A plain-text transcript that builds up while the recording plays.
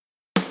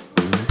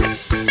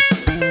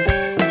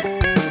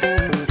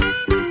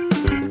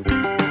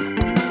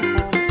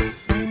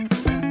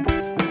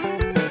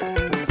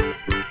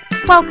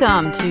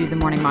Welcome to the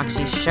Morning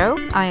Moxie Show.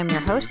 I am your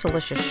host,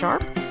 Alicia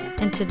Sharp,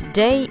 and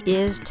today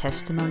is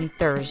Testimony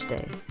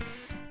Thursday.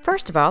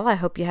 First of all, I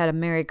hope you had a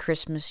Merry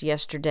Christmas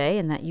yesterday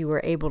and that you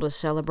were able to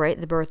celebrate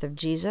the birth of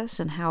Jesus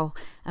and how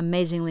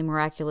amazingly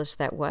miraculous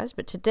that was.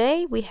 But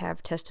today we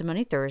have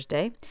Testimony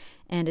Thursday,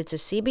 and it's a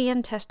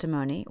CBN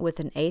testimony with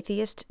an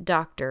atheist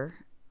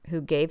doctor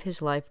who gave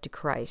his life to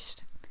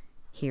Christ.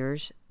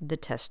 Here's the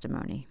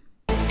testimony.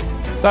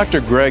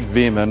 Dr. Greg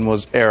Veman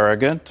was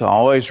arrogant,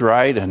 always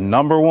right, and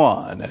number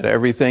one at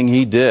everything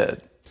he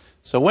did.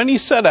 So when he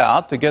set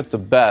out to get the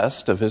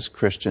best of his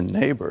Christian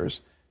neighbors,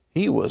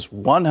 he was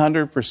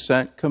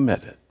 100%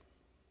 committed.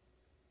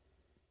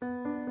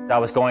 I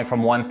was going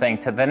from one thing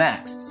to the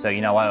next. So,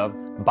 I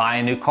would buy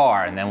a new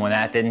car, and then when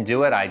that didn't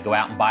do it, I'd go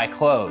out and buy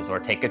clothes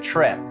or take a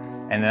trip.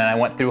 And then I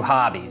went through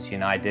hobbies.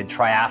 I did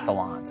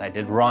triathlons, I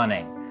did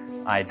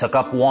running, I took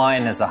up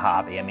wine as a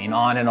hobby.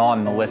 On and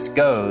on the list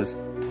goes.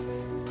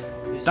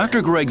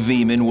 Dr. Greg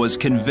Veman was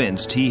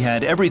convinced he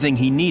had everything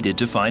he needed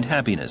to find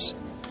happiness.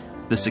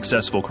 The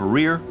successful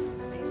career,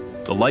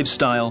 the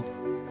lifestyle,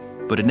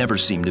 but it never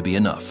seemed to be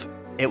enough.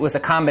 It was a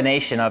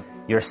combination of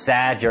you're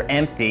sad, you're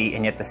empty,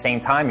 and yet at the same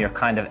time you're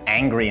kind of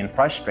angry and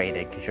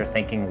frustrated because you're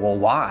thinking, well,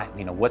 why?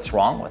 What's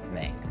wrong with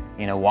me?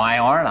 Why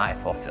aren't I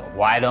fulfilled?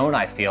 Why don't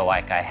I feel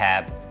like I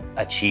have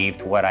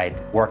achieved what I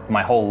worked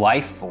my whole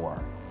life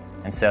for?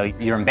 And so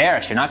you're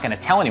embarrassed. You're not going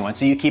to tell anyone,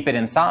 so you keep it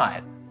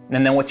inside.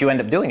 And then what you end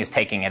up doing is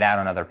taking it out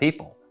on other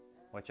people.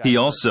 He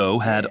also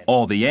had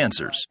all the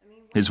answers.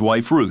 His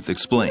wife, Ruth,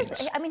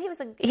 explains.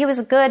 He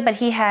was good, but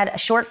he had a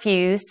short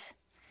fuse.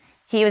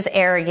 He was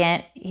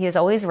arrogant. He was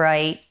always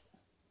right.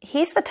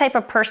 He's the type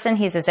of person,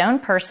 he's his own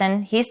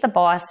person. He's the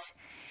boss.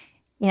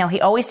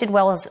 He always did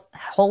well his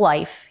whole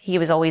life. He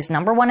was always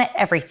number one at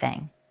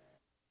everything.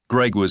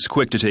 Greg was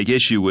quick to take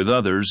issue with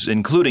others,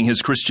 including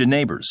his Christian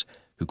neighbors,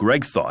 who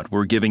Greg thought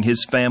were giving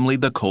his family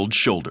the cold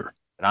shoulder.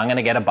 I'm going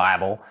to get a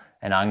Bible,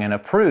 and I'm going to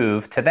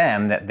prove to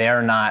them that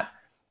they're not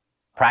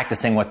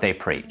practicing what they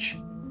preach.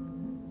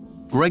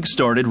 Greg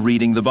started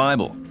reading the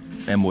Bible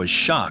and was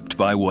shocked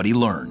by what he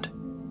learned.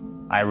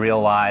 I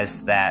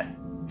realized that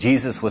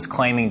Jesus was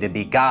claiming to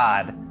be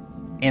God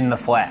in the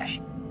flesh,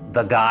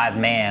 the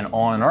God-man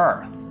on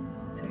earth.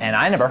 And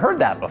I never heard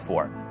that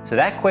before. So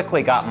that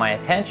quickly got my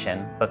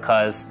attention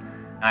because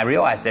I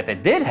realized if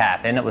it did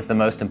happen, it was the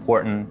most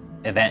important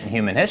event in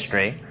human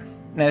history.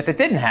 And if it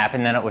didn't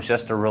happen, then it was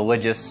just a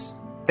religious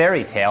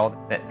fairy tale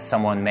that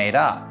someone made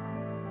up.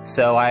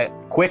 So I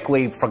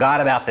quickly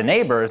forgot about the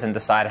neighbors and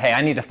decided, hey,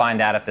 I need to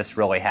find out if this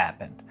really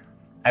happened.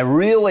 I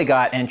really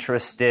got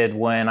interested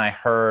when I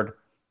heard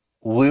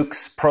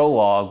Luke's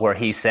prologue where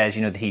he says,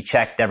 that he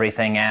checked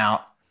everything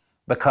out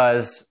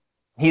because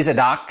he's a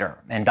doctor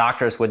and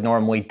doctors would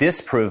normally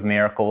disprove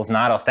miracles,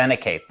 not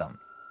authenticate them.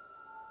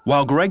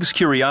 While Greg's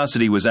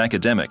curiosity was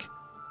academic,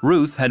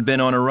 Ruth had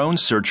been on her own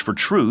search for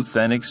truth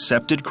and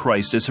accepted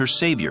Christ as her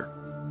Savior.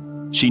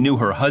 She knew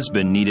her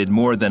husband needed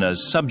more than a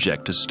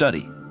subject to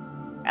study.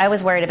 I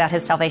was worried about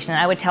his salvation.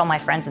 I would tell my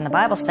friends in the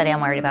Bible study,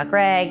 I'm worried about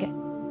Greg.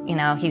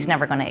 He's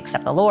never going to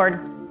accept the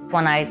Lord.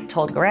 When I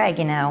told Greg,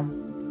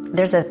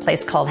 there's a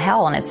place called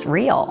hell and it's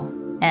real.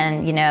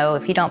 And,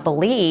 if you don't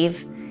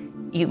believe,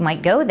 you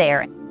might go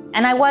there.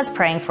 And I was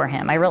praying for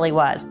him. I really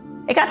was.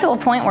 It got to a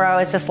point where I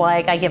was just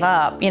like, I give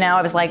up.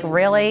 I was like,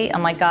 really?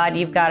 I'm like, God,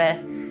 you got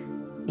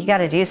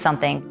to do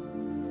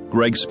something.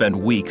 Greg spent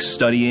weeks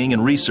studying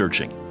and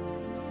researching.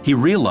 He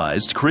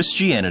realized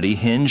Christianity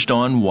hinged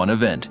on one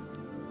event,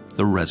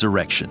 the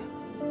resurrection.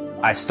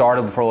 I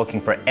started before looking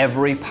for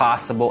every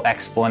possible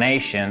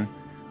explanation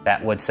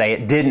that would say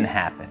it didn't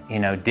happen.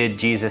 Did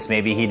Jesus,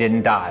 maybe he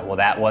didn't die? Well,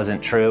 that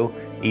wasn't true.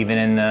 Even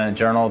in the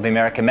Journal of the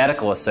American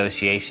Medical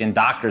Association,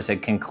 doctors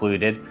had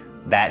concluded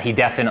that he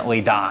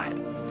definitely died.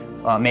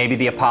 Maybe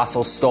the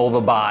apostles stole the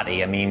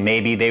body.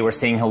 Maybe they were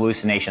seeing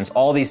hallucinations,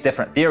 all these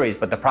different theories,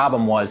 but the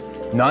problem was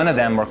none of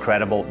them were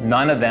credible,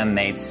 none of them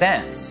made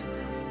sense.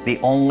 The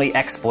only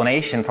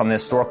explanation from the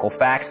historical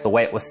facts, the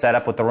way it was set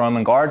up with the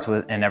Roman guards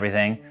and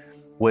everything,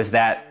 was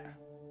that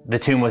the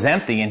tomb was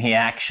empty and he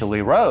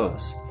actually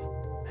rose.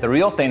 The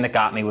real thing that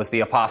got me was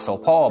the Apostle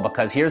Paul,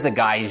 because here's a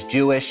guy, he's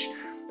Jewish,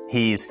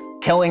 he's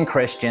killing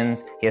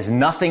Christians, he has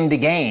nothing to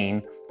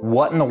gain.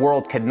 What in the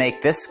world could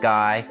make this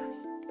guy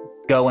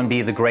go and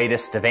be the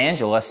greatest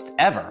evangelist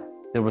ever?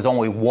 There was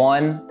only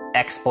one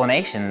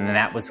explanation, and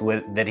that was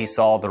that he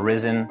saw the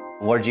risen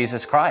Lord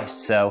Jesus Christ.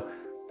 So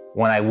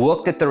when I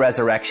looked at the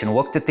resurrection,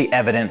 looked at the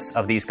evidence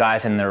of these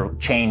guys and their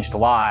changed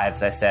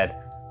lives, I said,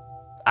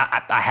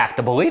 I have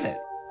to believe it.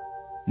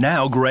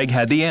 Now Greg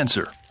had the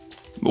answer,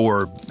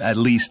 or at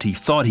least he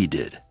thought he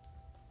did.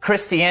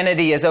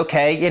 Christianity is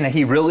okay,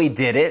 he really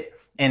did it.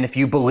 And if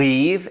you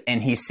believe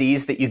and he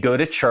sees that you go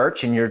to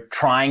church and you're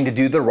trying to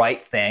do the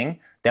right thing,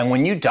 then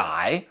when you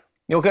die,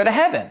 you'll go to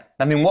heaven.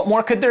 What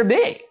more could there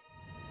be?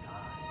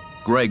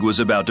 Greg was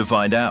about to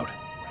find out.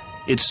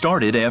 It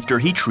started after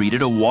he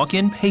treated a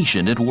walk-in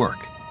patient at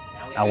work.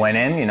 I went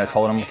in,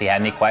 told him if he had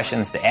any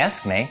questions to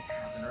ask me,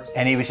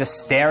 and he was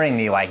just staring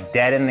me like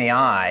dead in the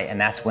eye, and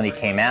that's when he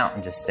came out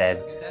and just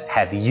said,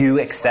 have you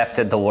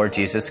accepted the Lord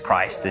Jesus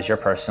Christ as your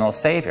personal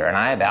Savior? And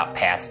I about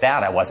passed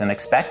out. I wasn't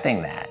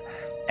expecting that.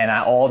 And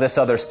all this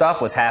other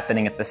stuff was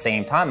happening at the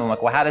same time. I'm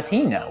like, well, how does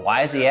he know?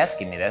 Why is he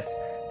asking me this?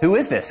 Who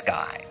is this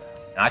guy?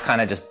 And I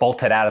kind of just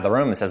bolted out of the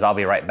room and says, I'll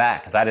be right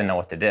back, because I didn't know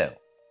what to do.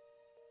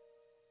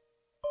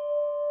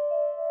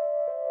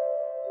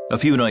 A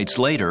few nights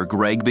later,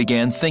 Greg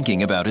began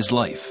thinking about his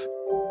life.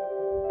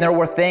 There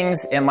were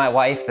things in my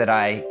life that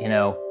I,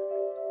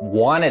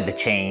 wanted to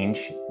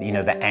change,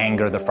 the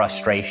anger, the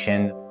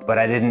frustration, but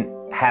I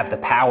didn't have the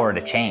power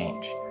to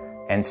change.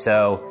 And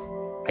so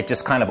it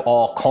just kind of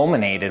all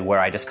culminated where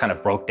I just kind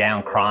of broke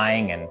down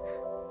crying and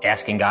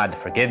asking God to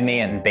forgive me,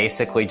 and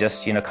basically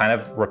just, kind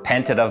of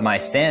repented of my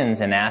sins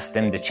and asked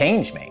him to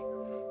change me,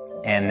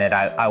 and that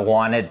I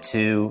wanted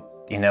to,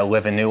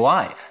 live a new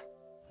life.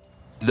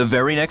 The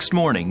very next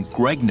morning,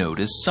 Greg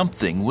noticed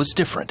something was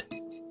different.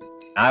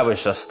 I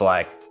was just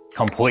like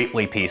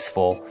completely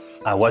peaceful.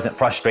 I wasn't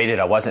frustrated.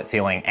 I wasn't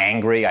feeling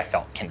angry. I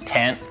felt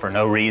content for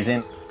no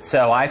reason.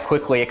 So I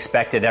quickly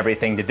expected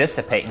everything to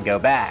dissipate and go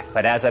back.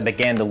 But as I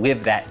began to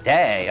live that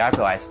day, I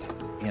realized,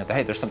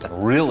 hey, there's something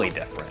really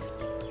different.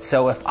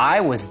 So if I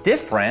was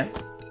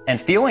different and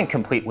feeling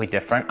completely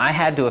different, I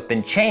had to have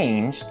been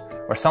changed,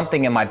 or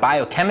something in my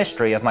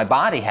biochemistry of my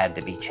body had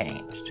to be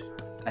changed.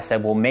 I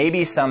said, well,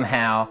 maybe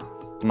somehow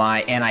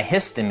my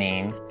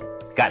antihistamine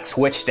got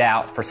switched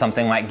out for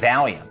something like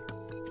Valium.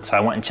 So I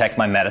went and checked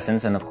my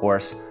medicines, and of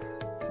course,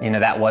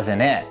 that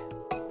wasn't it.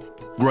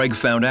 Greg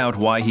found out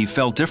why he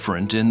felt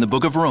different in the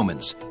book of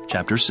Romans,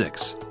 chapter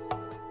 6.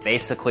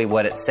 Basically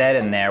what it said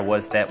in there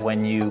was that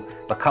when you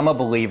become a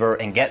believer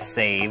and get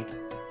saved,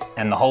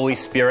 and the Holy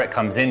Spirit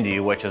comes into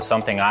you, which is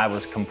something I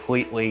was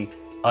completely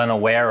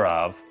unaware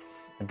of,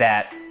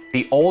 that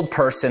the old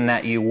person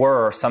that you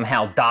were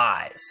somehow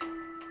dies.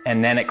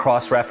 And then it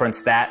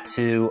cross-referenced that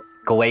to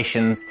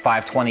Galatians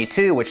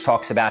 5:22, which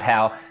talks about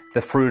how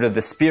the fruit of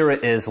the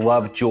Spirit is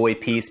love, joy,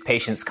 peace,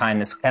 patience,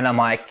 kindness. And I'm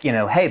like,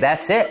 hey,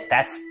 that's it.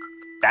 That's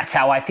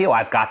how I feel.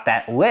 I've got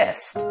that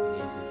list.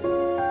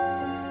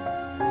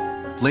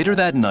 Later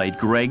that night,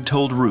 Greg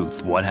told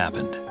Ruth what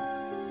happened.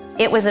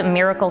 It was a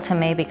miracle to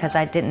me because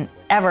I didn't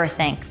ever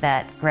think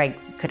that Greg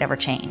could ever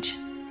change.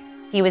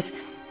 He was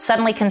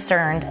suddenly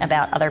concerned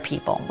about other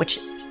people, which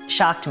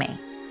shocked me.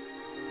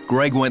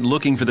 Greg went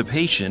looking for the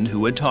patient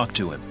who had talked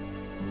to him.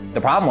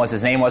 The problem was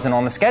his name wasn't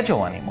on the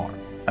schedule anymore.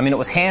 It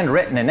was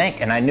handwritten in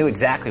ink, and I knew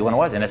exactly when it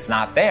was, and it's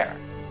not there.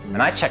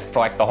 And I checked for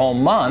like the whole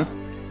month,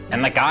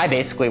 and the guy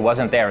basically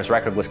wasn't there. His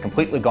record was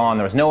completely gone.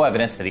 There was no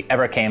evidence that he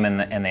ever came in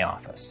the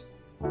office.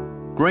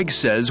 Greg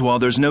says while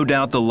there's no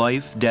doubt the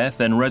life, death,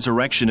 and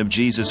resurrection of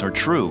Jesus are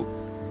true,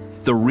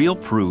 the real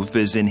proof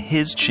is in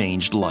his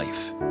changed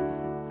life.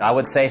 I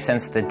would say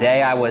since the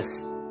day I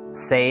was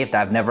saved,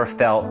 I've never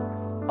felt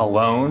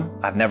alone.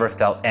 I've never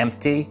felt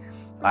empty.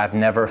 I've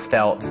never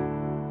felt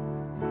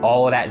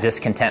all of that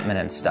discontentment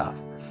and stuff.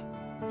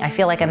 I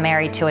feel like I'm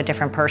married to a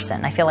different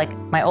person. I feel like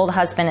my old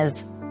husband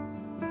is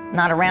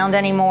not around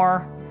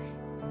anymore,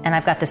 and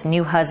I've got this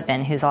new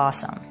husband who's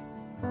awesome.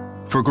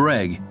 For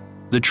Greg,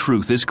 the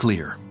truth is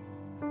clear.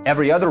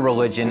 Every other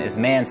religion is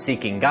man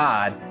seeking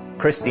God.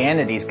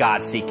 Christianity is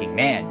God seeking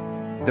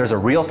man. There's a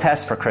real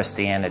test for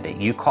Christianity.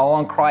 You call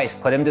on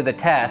Christ, put him to the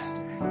test.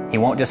 He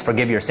won't just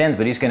forgive your sins,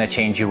 but he's going to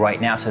change you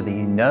right now so that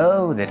you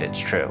know that it's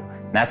true.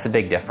 And that's a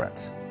big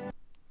difference.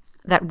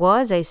 That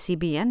was a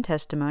CBN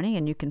testimony,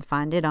 and you can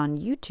find it on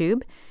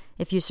YouTube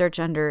if you search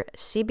under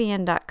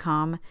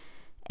cbn.com,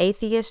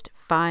 Atheist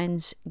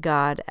Finds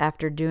God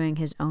After Doing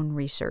His Own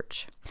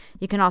Research.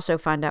 You can also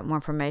find out more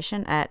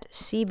information at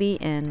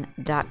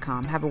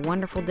cbn.com. Have a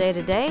wonderful day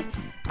today.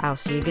 I'll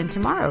see you again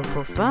tomorrow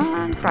for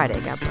Fun Friday.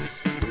 God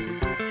bless.